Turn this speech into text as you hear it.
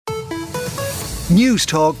News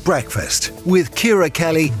Talk Breakfast with Ciara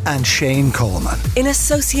Kelly and Shane Coleman. In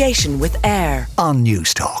association with AIR on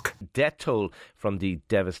News Talk. Death toll from the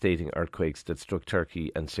devastating earthquakes that struck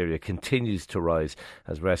Turkey and Syria continues to rise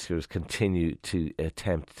as rescuers continue to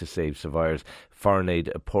attempt to save survivors. Foreign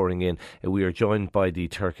aid pouring in. We are joined by the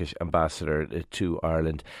Turkish ambassador to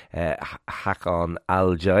Ireland, Hakan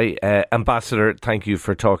Alcay. Ambassador, thank you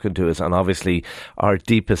for talking to us, and obviously our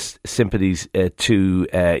deepest sympathies to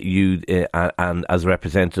you and as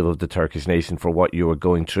representative of the Turkish nation for what you are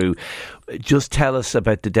going through. Just tell us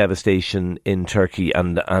about the devastation in Turkey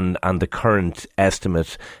and the current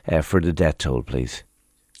estimate for the death toll, please.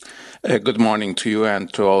 Good morning to you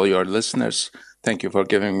and to all your listeners. Thank you for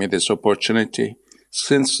giving me this opportunity.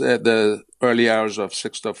 Since the early hours of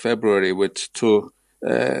 6th of February, with two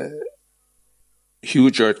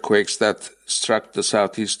huge earthquakes that struck the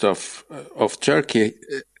southeast of Turkey,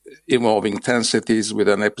 involving 10 cities with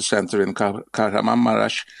an epicenter in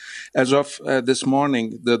Kahramanmaraş, as of this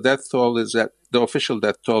morning, the official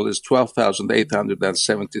death toll is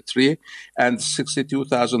 12,873, and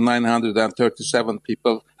 62,937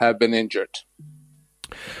 people have been injured.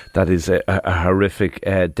 That is a horrific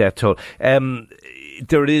death toll.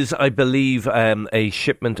 There is, I believe, a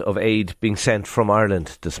shipment of aid being sent from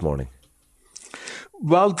Ireland this morning.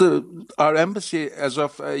 Well, our embassy, as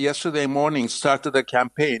of yesterday morning, started a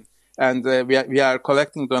campaign, and we are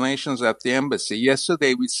collecting donations at the embassy.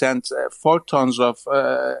 Yesterday, we sent 4 tons of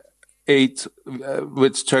aid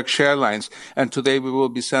with Turkish Airlines, and today we will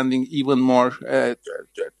be sending even more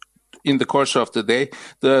in the course of the day.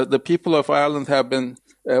 The people of Ireland have been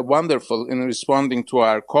wonderful in responding to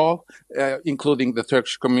our call, including the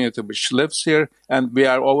Turkish community which lives here, and we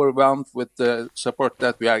are overwhelmed with the support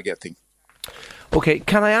that we are getting. Okay,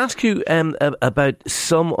 can I ask you about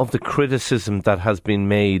some of the criticism that has been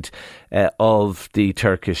made of the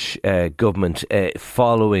Turkish government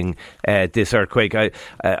following this earthquake?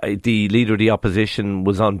 The leader of the opposition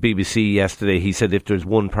was on BBC yesterday. He said if there's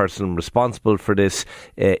one person responsible for this,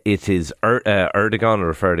 it is Erdogan,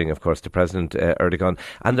 referring, of course, to President Erdogan.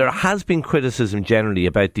 And there has been criticism generally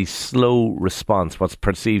about the slow response, what's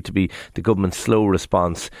perceived to be the government's slow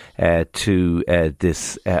response to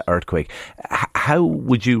this earthquake. How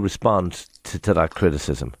would you respond to that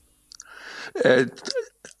criticism?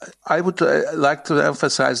 I would like to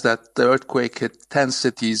emphasize that the earthquake hit 10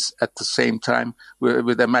 cities at the same time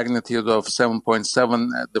with a magnitude of 7.7,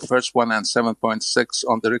 the first one, and 7.6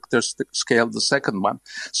 on the Richter scale, the second one.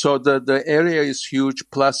 So the area is huge.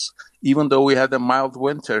 Plus, even though we had a mild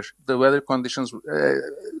winter, the weather conditions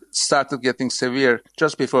started getting severe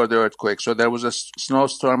just before the earthquake. So there was a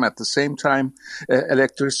snowstorm at the same time.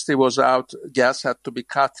 Electricity was out. Gas had to be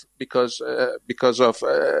cut because of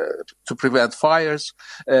to prevent fires.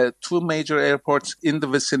 2 major airports in the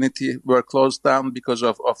vicinity were closed down because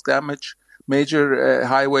of damage. Major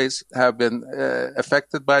highways have been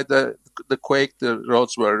affected by the quake. The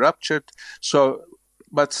roads were ruptured.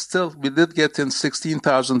 But still, we did get in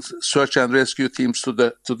 16,000 search and rescue teams to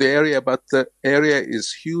the area. But the area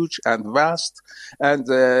is huge and vast, and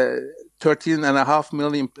 13.5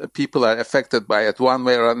 million people are affected by it one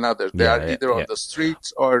way or another. They are either on the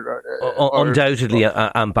streets or undoubtedly,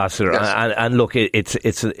 Ambassador. Yes. And look,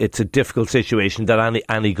 it's a difficult situation that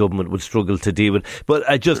any government would struggle to deal with. But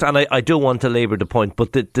I don't want to labour the point,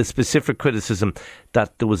 but the specific criticism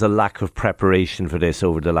that there was a lack of preparation for this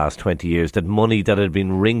over the last 20 years, that money that had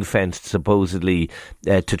been ring-fenced supposedly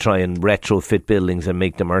to try and retrofit buildings and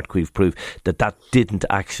make them earthquake-proof, that didn't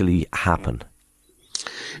actually happen.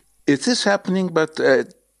 It is happening, but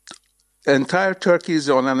entire Turkey is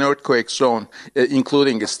on an earthquake zone,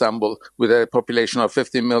 including Istanbul, with a population of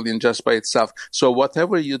 50 million just by itself. So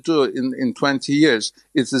whatever you do in 20 years,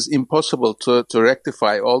 it is impossible to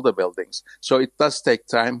rectify all the buildings. So it does take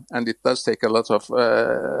time, and it does take a lot of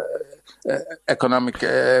economic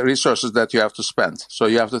resources that you have to spend. So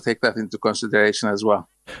you have to take that into consideration as well.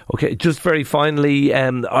 Okay, just very finally,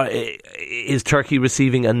 is Turkey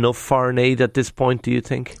receiving enough foreign aid at this point, do you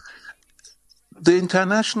think? The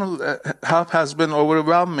international help has been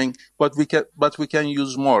overwhelming, but we can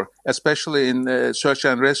use more, especially in search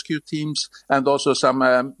and rescue teams, and also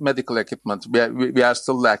some medical equipment. We are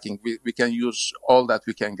still lacking. We can use all that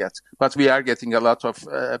we can get, but we are getting a lot of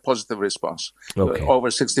positive response. Okay. Over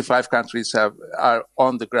 65 countries are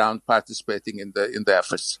on the ground participating in the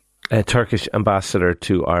efforts. Turkish ambassador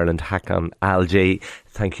to Ireland, Hakan Alcay,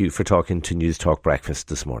 thank you for talking to News Talk Breakfast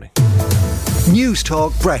this morning. News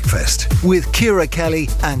Talk Breakfast with Ciara Kelly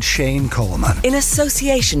and Shane Coleman. In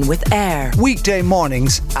association with AIR. Weekday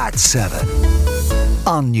mornings at 7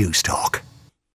 on News Talk.